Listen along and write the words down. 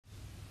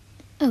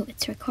Oh,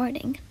 it's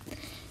recording.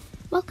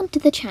 Welcome to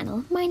the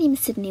channel. My name is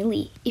Sydney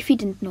Lee, if you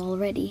didn't know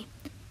already.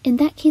 In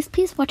that case,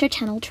 please watch our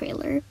channel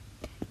trailer.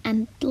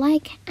 And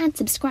like and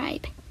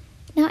subscribe.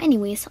 Now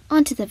anyways,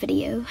 on to the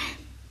video.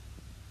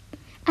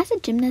 As a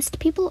gymnast,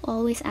 people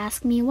always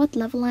ask me what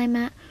level I'm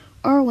at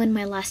or when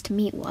my last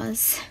meet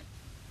was.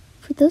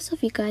 For those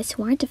of you guys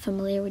who aren't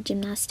familiar with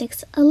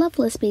gymnastics, a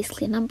level is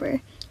basically a number.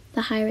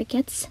 The higher it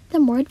gets, the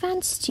more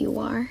advanced you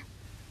are.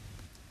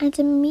 And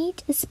a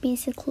meet is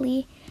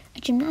basically a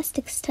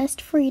gymnastics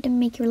test for you to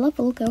make your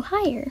level go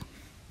higher.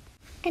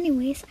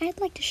 Anyways,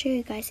 I'd like to show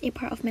you guys a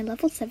part of my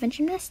level 7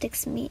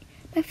 gymnastics meet,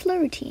 my flow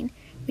routine,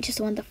 which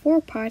is one of the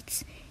 4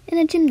 parts in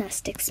a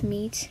gymnastics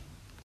meet.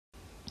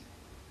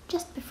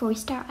 Just before we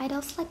start, I'd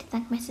also like to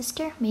thank my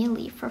sister, May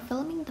Lee, for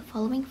filming the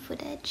following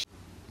footage.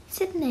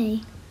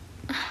 Sydney.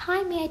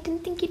 Hi May, I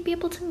didn't think you'd be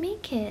able to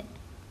make it.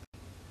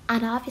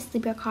 I'd obviously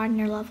be a card in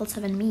your level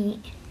 7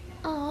 meet.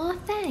 Aw,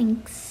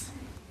 thanks.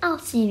 I'll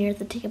see you near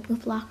the ticket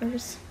booth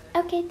lockers.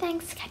 Okay,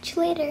 thanks. Catch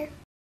you later.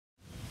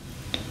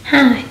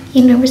 Hi,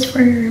 you nervous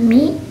for your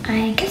meet?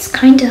 I guess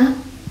kinda.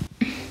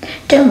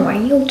 Don't worry,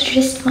 you'll do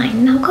just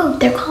fine. Now go,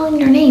 they're calling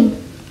your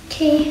name.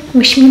 Okay,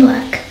 wish me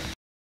luck.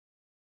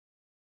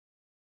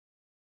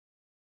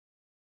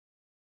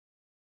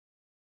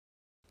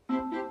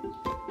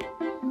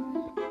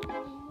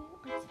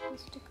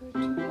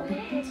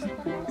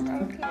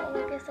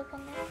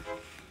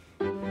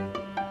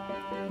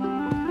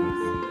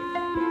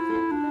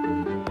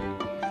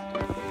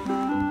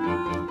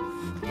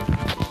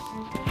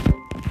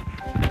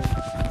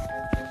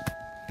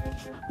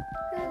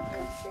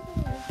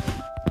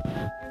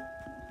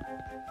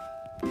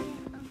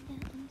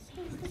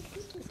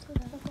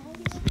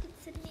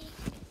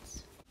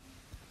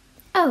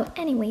 Oh,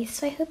 anyways,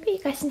 so I hope you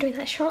guys enjoyed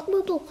that short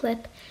little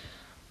clip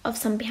of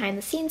some behind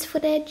the scenes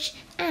footage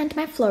and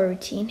my flow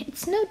routine.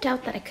 It's no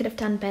doubt that I could have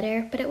done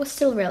better, but it was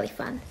still really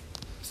fun.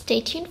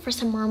 Stay tuned for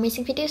some more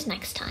amazing videos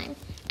next time.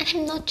 And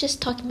I'm not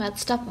just talking about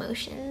stop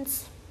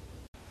motions.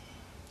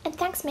 And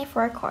thanks May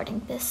for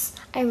recording this.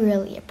 I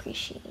really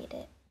appreciate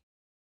it.